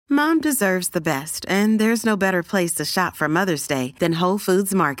Mom deserves the best, and there's no better place to shop for Mother's Day than Whole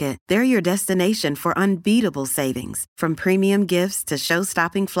Foods Market. They're your destination for unbeatable savings, from premium gifts to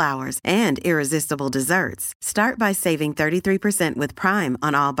show-stopping flowers and irresistible desserts. Start by saving 33% with Prime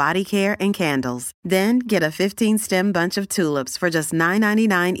on all body care and candles. Then get a 15-stem bunch of tulips for just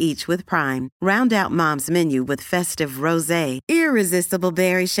 $9.99 each with Prime. Round out Mom's menu with festive rosé, irresistible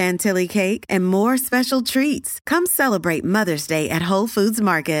berry chantilly cake, and more special treats. Come celebrate Mother's Day at Whole Foods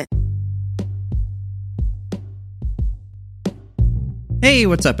Market. Hey,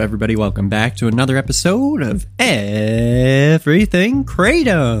 what's up, everybody? Welcome back to another episode of Everything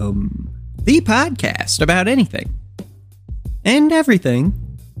Kratom, the podcast about anything and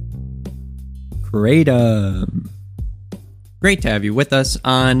everything Kratom. Great to have you with us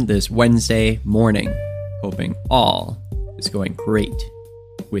on this Wednesday morning. Hoping all is going great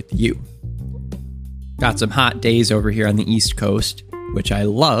with you. Got some hot days over here on the East Coast, which I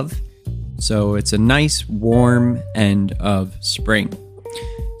love. So it's a nice warm end of spring.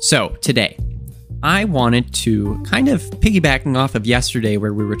 So today, I wanted to kind of piggybacking off of yesterday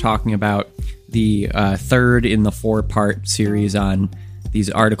where we were talking about the third in the 4-part series on these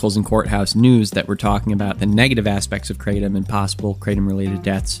articles in Courthouse News that were talking about the negative aspects of Kratom and possible Kratom-related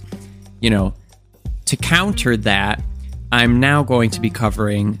deaths. You know, to counter that, I'm now going to be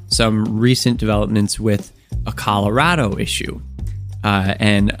covering some recent developments with a Colorado issue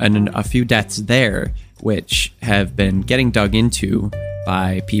and a few deaths there, which have been getting dug into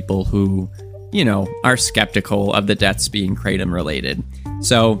by people who, you know, are skeptical of the deaths being Kratom-related.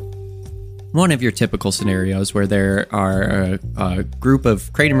 So, one of your typical scenarios where there are a group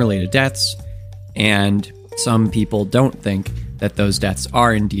of Kratom-related deaths, and some people don't think that those deaths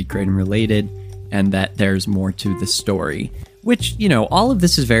are indeed Kratom-related, and that there's more to the story. Which, you know, all of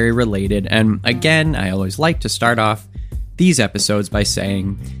this is very related, and again, I always like to start off these episodes by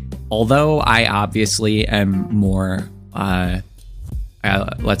saying, although I obviously am more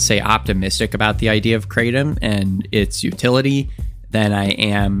let's say optimistic about the idea of Kratom and its utility than I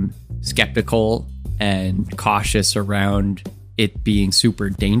am skeptical and cautious around it being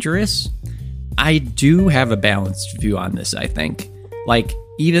super dangerous. I do have a balanced view on this, I think. Like,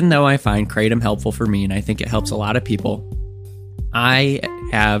 even though I find Kratom helpful for me and I think it helps a lot of people, I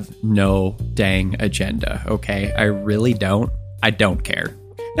have no dang agenda, okay? I really don't. I don't care.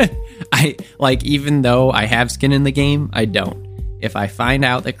 Even though I have skin in the game, I don't. If I find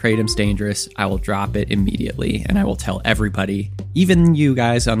out that Kratom's dangerous, I will drop it immediately, and I will tell everybody, even you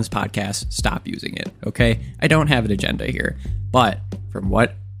guys on this podcast, stop using it, okay? I don't have an agenda here, but from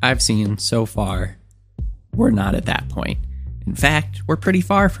what I've seen so far, we're not at that point. In fact, we're pretty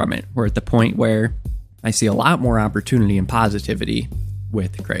far from it. We're at the point where I see a lot more opportunity and positivity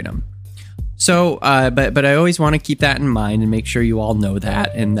with Kratom. So, but I always want to keep that in mind and make sure you all know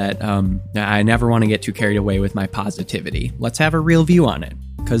that, and that I never want to get too carried away with my positivity. Let's have a real view on it,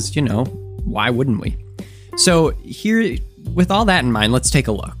 because, you know, why wouldn't we? So here, with all that in mind, let's take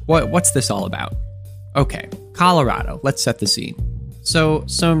a look. What's this all about? Okay, Colorado. Let's set the scene. So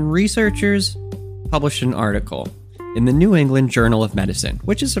some researchers published an article in the New England Journal of Medicine,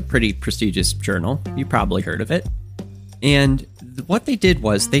 which is a pretty prestigious journal. You probably heard of it. And what they did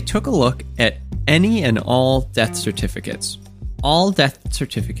was they took a look at any and all death certificates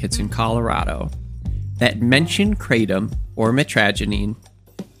in Colorado that mentioned Kratom or metragenine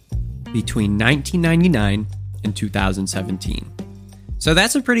between 1999 and 2017. So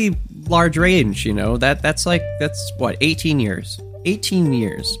that's a pretty large range, you know. That's what, 18 years. 18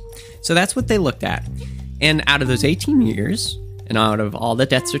 years. So that's what they looked at. And out of those 18 years, and out of all the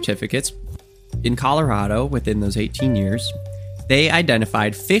death certificates in Colorado within those 18 years, they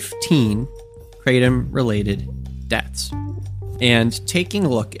identified 15 Kratom-related deaths. And taking a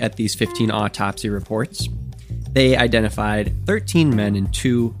look at these 15 autopsy reports, they identified 13 men and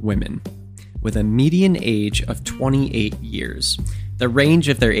 2 women with a median age of 28 years. The range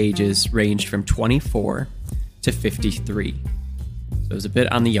of their ages ranged from 24 to 53. So it was a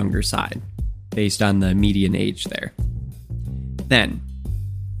bit on the younger side, based on the median age there. Then,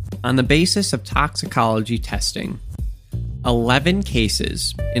 on the basis of toxicology testing, 11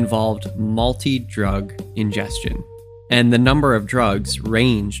 cases involved multi-drug ingestion, and the number of drugs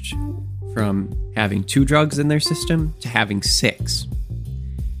ranged from having 2 drugs in their system to having 6.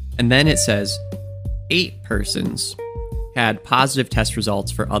 And then it says 8 persons had positive test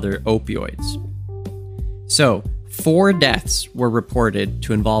results for other opioids. So, 4 deaths were reported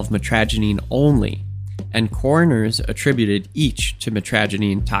to involve metragenine only, and coroners attributed each to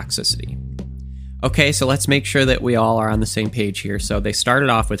metragenine toxicity. Okay, so let's make sure that we all are on the same page here. So they started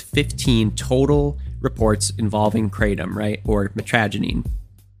off with 15 total reports involving Kratom, right? Or metragenine.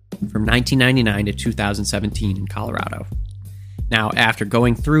 from 1999 to 2017 in Colorado. Now, after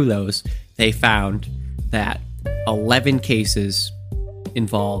going through those, they found that 11 cases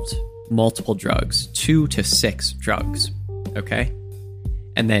involved multiple drugs, 2 to 6 drugs, okay?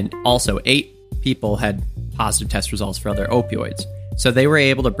 And then also 8 people had positive test results for other opioids. So they were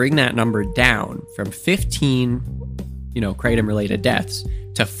able to bring that number down from 15, kratom-related deaths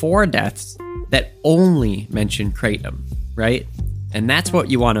to 4 deaths that only mention kratom, right? And that's what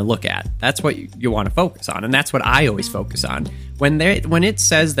you want to look at. That's what you want to focus on. And that's what I always focus on. When it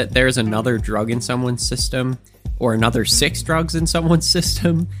says that there's another drug in someone's system or another 6 drugs in someone's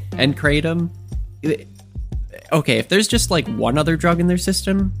system and kratom, okay, if there's just like one other drug in their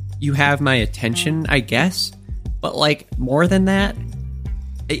system, you have my attention, I guess. But like more than that,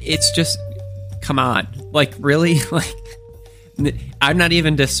 it's just, come on. Like really? Like I'm not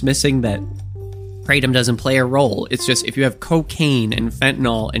even dismissing that kratom doesn't play a role. It's just if you have cocaine and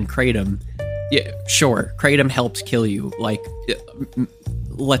fentanyl and kratom, yeah, sure, kratom helps kill you. Like,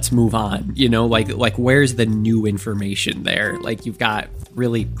 let's move on. Like where's the new information there? Like you've got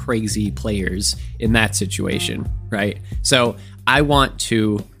really crazy players in that situation, right? So I want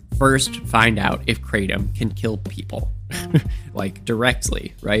to first find out if kratom can kill people, like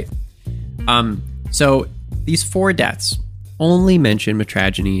directly, right? So these 4 deaths only mention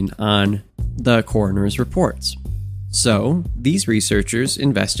mitragynine on the coroner's reports. So these researchers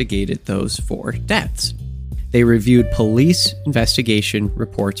investigated those 4 deaths. They reviewed police investigation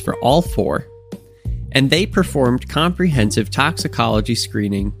reports for all 4, and they performed comprehensive toxicology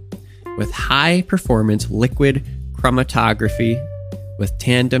screening with high-performance liquid chromatography with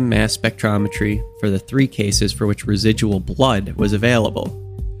tandem mass spectrometry for the 3 cases for which residual blood was available.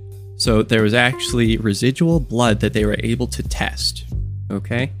 So there was actually residual blood that they were able to test,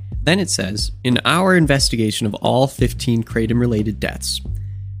 okay? Then it says, in our investigation of all 15 kratom-related deaths,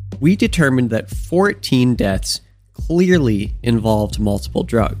 we determined that 14 deaths clearly involved multiple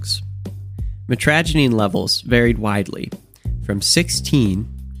drugs. Mitragynine levels varied widely, from 16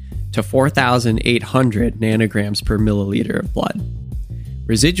 to 4,800 nanograms per milliliter of blood.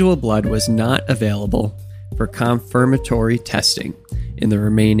 Residual blood was not available for confirmatory testing in the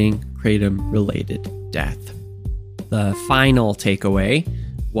remaining kratom-related death. The final takeaway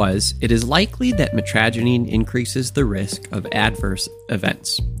was, it is likely that mitragynine increases the risk of adverse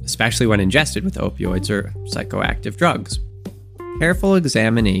events, especially when ingested with opioids or psychoactive drugs. Careful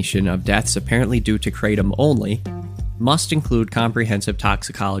examination of deaths apparently due to kratom only must include comprehensive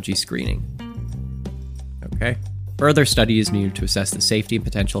toxicology screening. Okay. Further study is needed to assess the safety and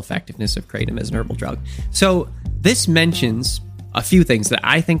potential effectiveness of kratom as an herbal drug. So this mentions a few things that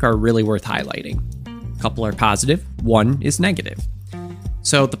I think are really worth highlighting. A couple are positive, one is negative.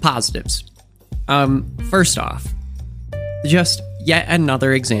 So the positives. First off, just yet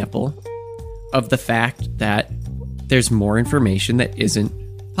another example of the fact that there's more information that isn't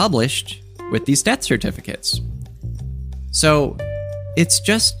published with these death certificates. So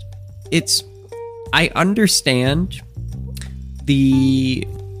I understand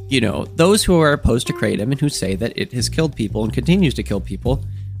those who are opposed to kratom and who say that it has killed people and continues to kill people.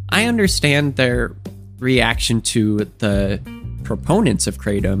 I understand their reaction to the proponents of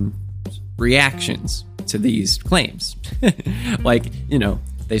kratom reactions to these claims.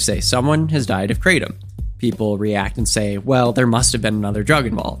 They say someone has died of kratom. People react and say, well, there must have been another drug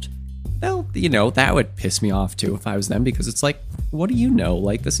involved. Well, that would piss me off too if I was them, because it's like, what do you know?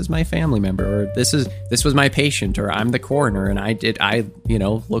 Like, this is my family member, or this was my patient, or I'm the coroner, and I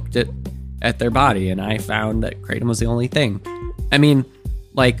looked at their body and I found that kratom was the only thing. I mean,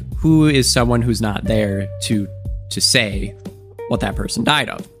 like, who is someone who's not there to say what that person died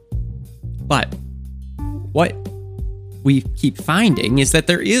of? But what we keep finding is that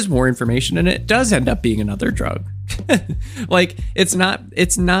there is more information, and it does end up being another drug. Like, it's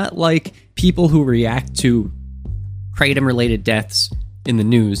not like people who react to kratom-related deaths in the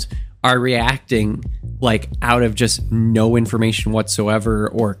news are reacting like out of just no information whatsoever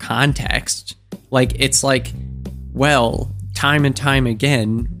or context. Like, it's like, well, time and time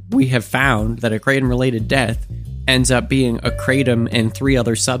again, we have found that a kratom-related death ends up being a kratom and 3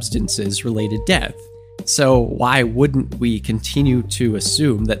 other substances related death. So why wouldn't we continue to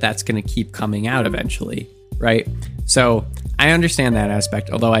assume that that's going to keep coming out eventually, right? So I understand that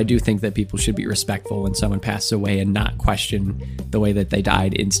aspect, although I do think that people should be respectful when someone passes away and not question the way that they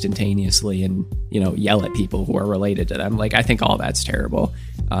died instantaneously and, yell at people who are related to them. Like, I think all that's terrible.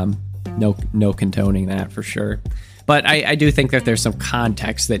 No condoning that for sure. But I do think that there's some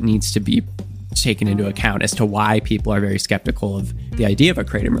context that needs to be taken into account as to why people are very skeptical of the idea of a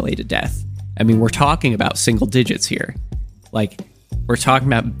kratom-related death. I mean, we're talking about single digits here. Like, We're talking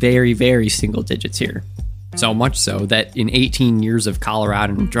about very, very single digits here. So much so that in 18 years of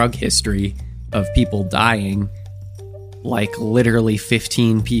Colorado drug history of people dying, like literally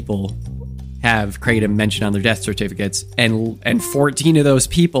 15 people have Kratom mentioned on their death certificates, and 14 of those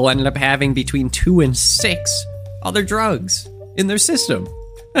people ended up having between 2 and 6 other drugs in their system.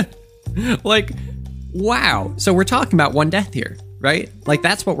 Like, wow. So we're talking about one death here, right? Like,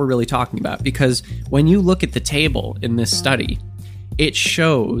 that's what we're really talking about, because when you look at the table in this study, it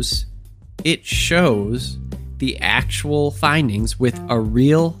shows the actual findings with a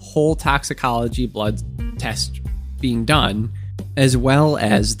real whole toxicology blood test being done, as well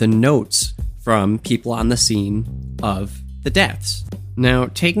as the notes from people on the scene of the deaths. Now,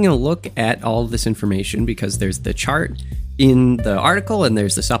 taking a look at all of this information, because there's the chart in the article and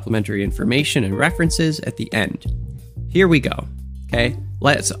there's the supplementary information and references at the end. Here we go. Okay,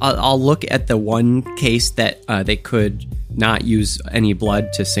 I'll look at the one case that they could not use any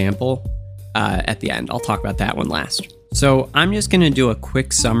blood to sample at the end. I'll talk about that one last. So I'm just going to do a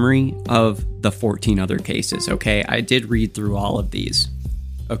quick summary of the 14 other cases, okay? I did read through all of these.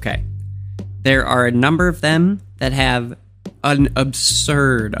 Okay. There are a number of them that have an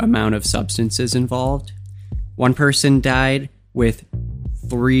absurd amount of substances involved. One person died with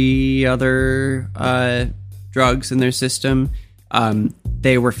 3 other drugs in their system.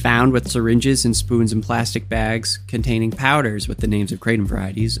 They were found with syringes and spoons and plastic bags containing powders with the names of Kratom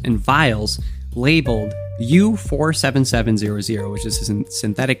varieties and vials labeled E447700, which is a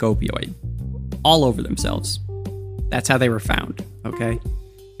synthetic opioid, all over themselves. That's how they were found, okay?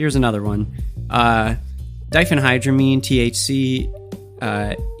 Here's another one. Diphenhydramine, THC,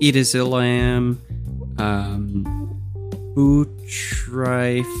 etasilam,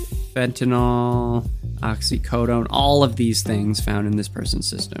 butyfentanyl, oxycodone, all of these things found in this person's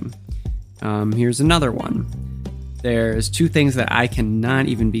system. Here's another one. There's 2 things that I cannot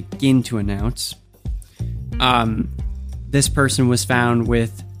even begin to announce. This person was found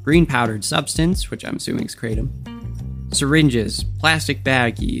with green powdered substance, which I'm assuming is kratom, syringes, plastic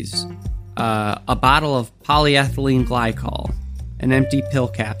baggies, a bottle of polyethylene glycol, and empty pill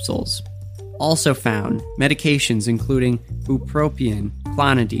capsules. Also found medications including bupropion,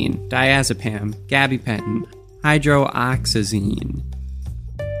 clonidine, diazepam, gabapentin, hydroxyzine,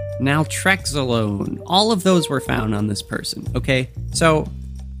 naltrexone. All of those were found on this person, okay? So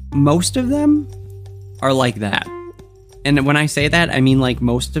most of them are like that. And when I say that, I mean like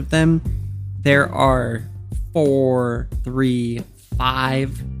most of them. There are 4, 3,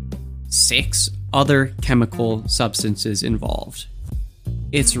 5, 6 other chemical substances involved.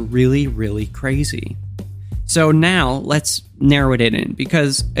 It's really, really crazy. So now let's narrow it in,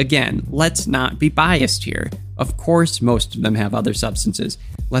 because again, let's not be biased here. Of course, most of them have other substances.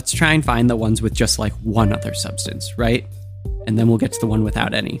 Let's try and find the ones with just like one other substance, right? And then we'll get to the one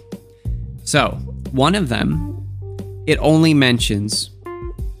without any. So one of them, it only mentions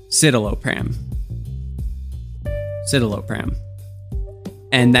citalopram.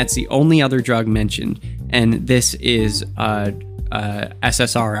 And that's the only other drug mentioned. And this is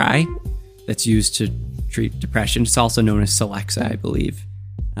SSRI that's used to treat depression. It's also known as Celexa, I believe.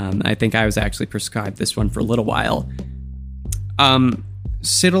 I think I was actually prescribed this one for a little while.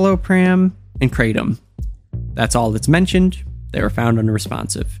 Citalopram and kratom. That's all that's mentioned. They were found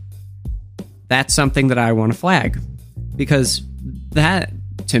unresponsive. That's something that I want to flag, because that,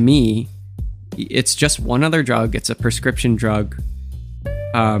 to me, it's just one other drug. It's a prescription drug.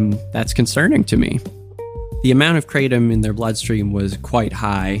 That's concerning to me. The amount of kratom in their bloodstream was quite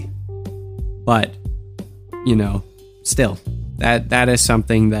high, but, you know, still, that is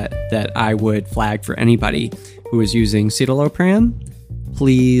something that I would flag for anybody who is using citalopram.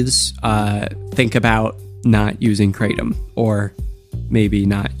 Please think about not using kratom, or maybe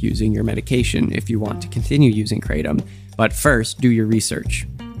not using your medication if you want to continue using kratom. But first, do your research.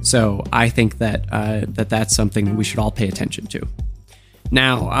 So I think that that's something that we should all pay attention to.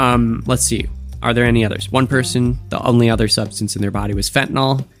 Now, let's see. Are there any others? One person, the only other substance in their body was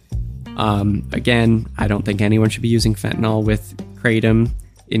fentanyl. Again, I don't think anyone should be using fentanyl with kratom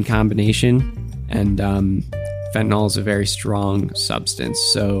in combination. And fentanyl is a very strong substance,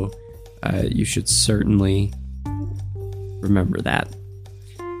 so you should certainly remember that.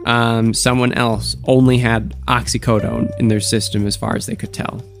 Someone else only had oxycodone in their system as far as they could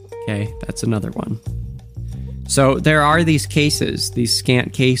tell. Okay, that's another one. So there are these cases, these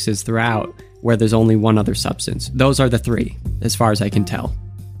scant cases throughout, where there's only one other substance. Those are the 3, as far as I can tell.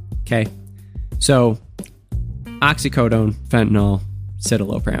 Okay? So, oxycodone, fentanyl,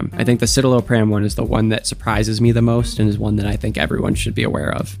 citalopram. I think the citalopram one is the one that surprises me the most and is one that I think everyone should be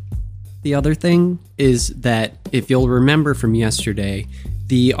aware of. The other thing is that if you'll remember from yesterday,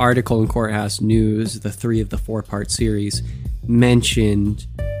 the article in Courthouse News, the 3 of the 4-part series, mentioned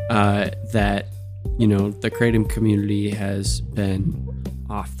that, the Kratom community has been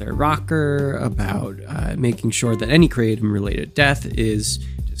off their rocker about making sure that any Kratom-related death is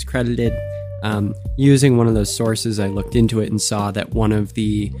discredited. Using one of those sources, I looked into it and saw that one of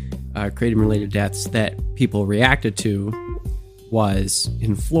the Kratom-related deaths that people reacted to was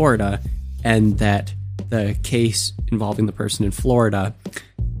in Florida, and that the case involving the person in Florida,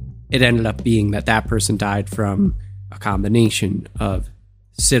 it ended up being that person died from a combination of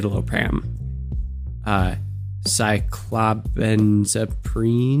citalopram,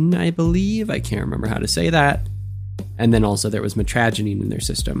 cyclobenzaprine, I believe. I can't remember how to say that. And then also there was metragenine in their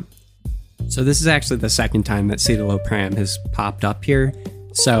system. So this is actually the second time that citalopram has popped up here.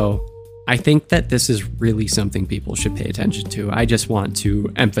 So I think that this is really something people should pay attention to. I just want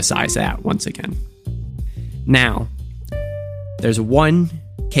to emphasize that once again. Now, there's one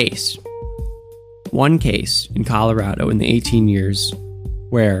case in Colorado in the 18 years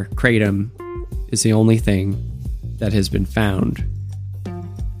where Kratom is the only thing that has been found.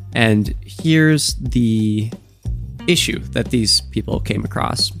 And here's the issue that these people came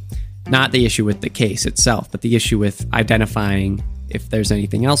across. Not the issue with the case itself, but the issue with identifying if there's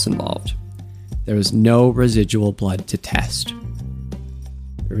anything else involved. There was no residual blood to test.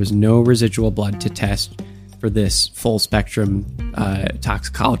 There was no residual blood to test for this full spectrum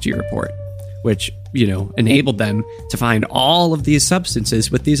toxicology report, which, enabled them to find all of these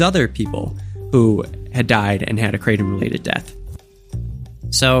substances with these other people who had died and had a Kratom-related death.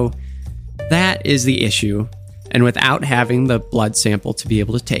 So that is the issue. And without having the blood sample to be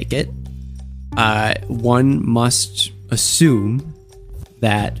able to take it, one must assume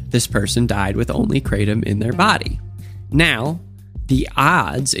that this person died with only Kratom in their body. Now, the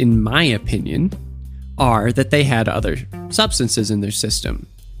odds, in my opinion, are that they had other substances in their system,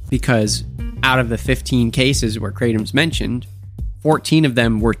 because out of the 15 cases where Kratom's mentioned, 14 of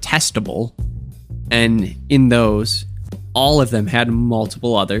them were testable, and in those, all of them had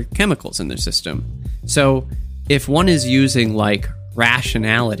multiple other chemicals in their system. So if one is using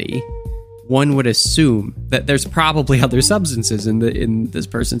rationality, one would assume that there's probably other substances in this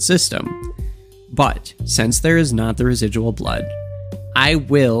person's system. But since there is not the residual blood, I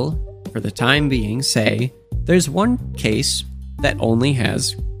will, for the time being, say there's one case that only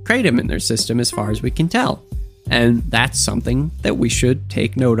has Kratom in their system as far as we can tell. And that's something that we should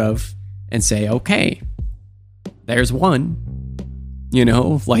take note of and say, okay, there's one.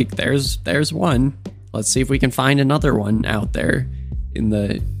 There's one. Let's see if we can find another one out there in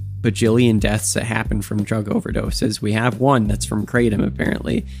the bajillion deaths that happen from drug overdoses. We have one that's from Kratom,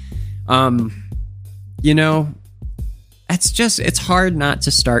 apparently. It's hard not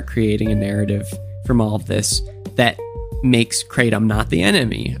to start creating a narrative from all of this that makes Kratom not the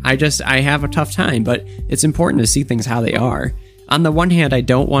enemy. I have a tough time, but it's important to see things how they are. On the one hand, I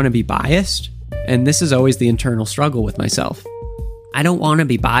don't want to be biased, and this is always the internal struggle with myself. I don't want to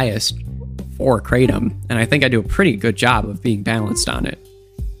be biased for Kratom, and I think I do a pretty good job of being balanced on it.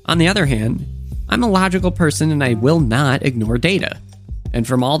 On the other hand, I'm a logical person and I will not ignore data. And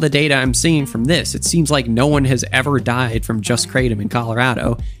from all the data I'm seeing from this, it seems like no one has ever died from just Kratom in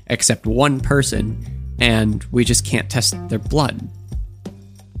Colorado except one person, and we just can't test their blood.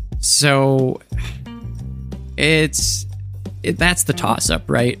 So that's the toss-up,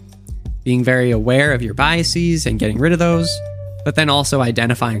 right? Being very aware of your biases and getting rid of those, but then also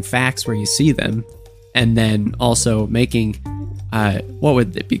identifying facts where you see them, and then also making, what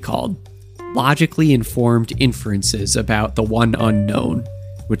would it be called? Logically informed inferences about the one unknown,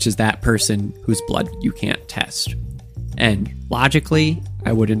 which is that person whose blood you can't test. And logically,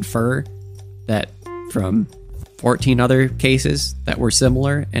 I would infer that from 14 other cases that were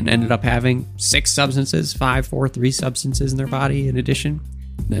similar and ended up having 6 substances, 3 substances in their body in addition,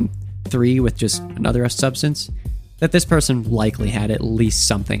 and then 3 with just another substance, that this person likely had at least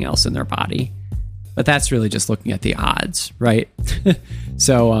something else in their body. But that's really just looking at the odds, right?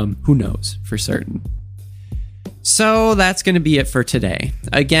 So who knows for certain. So that's going to be it for today.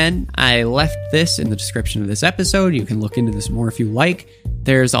 Again, I left this in the description of this episode. You can look into this more if you like.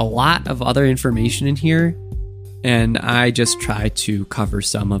 There's a lot of other information in here, and I just try to cover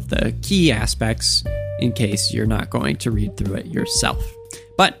some of the key aspects in case you're not going to read through it yourself.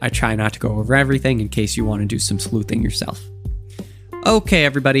 But I try not to go over everything in case you want to do some sleuthing yourself. Okay,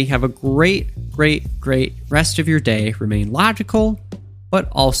 everybody, have a great rest of your day. Remain logical, but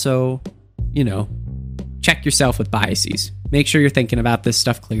also, check yourself with biases. Make sure you're thinking about this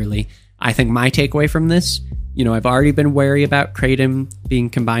stuff clearly. I think my takeaway from this I've already been wary about kratom being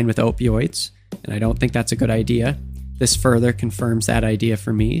combined with opioids, and I don't think that's a good idea. This further confirms that idea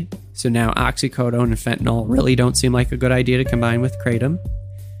for me. So now oxycodone and fentanyl really don't seem like a good idea to combine with kratom.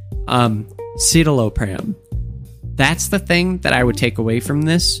 Citalopram. That's the thing that I would take away from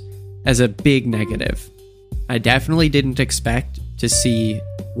this as a big negative. I definitely didn't expect to see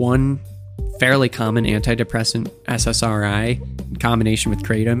one fairly common antidepressant, SSRI, in combination with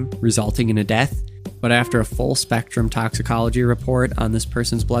kratom, resulting in a death. But after a full spectrum toxicology report on this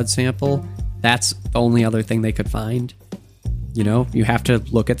person's blood sample, that's the only other thing they could find. You have to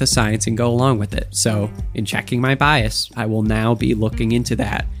look at the science and go along with it. So in checking my bias, I will now be looking into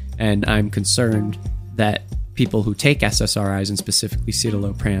that. And I'm concerned that people who take SSRIs, and specifically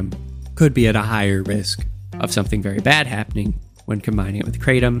citalopram, could be at a higher risk of something very bad happening when combining it with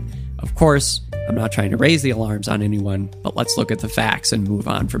kratom. Of course, I'm not trying to raise the alarms on anyone, but let's look at the facts and move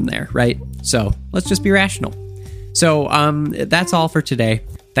on from there, right? So let's just be rational. So that's all for today.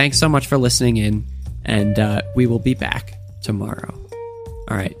 Thanks so much for listening in, and we will be back tomorrow.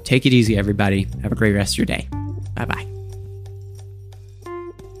 All right, take it easy, everybody. Have a great rest of your day. Bye-bye.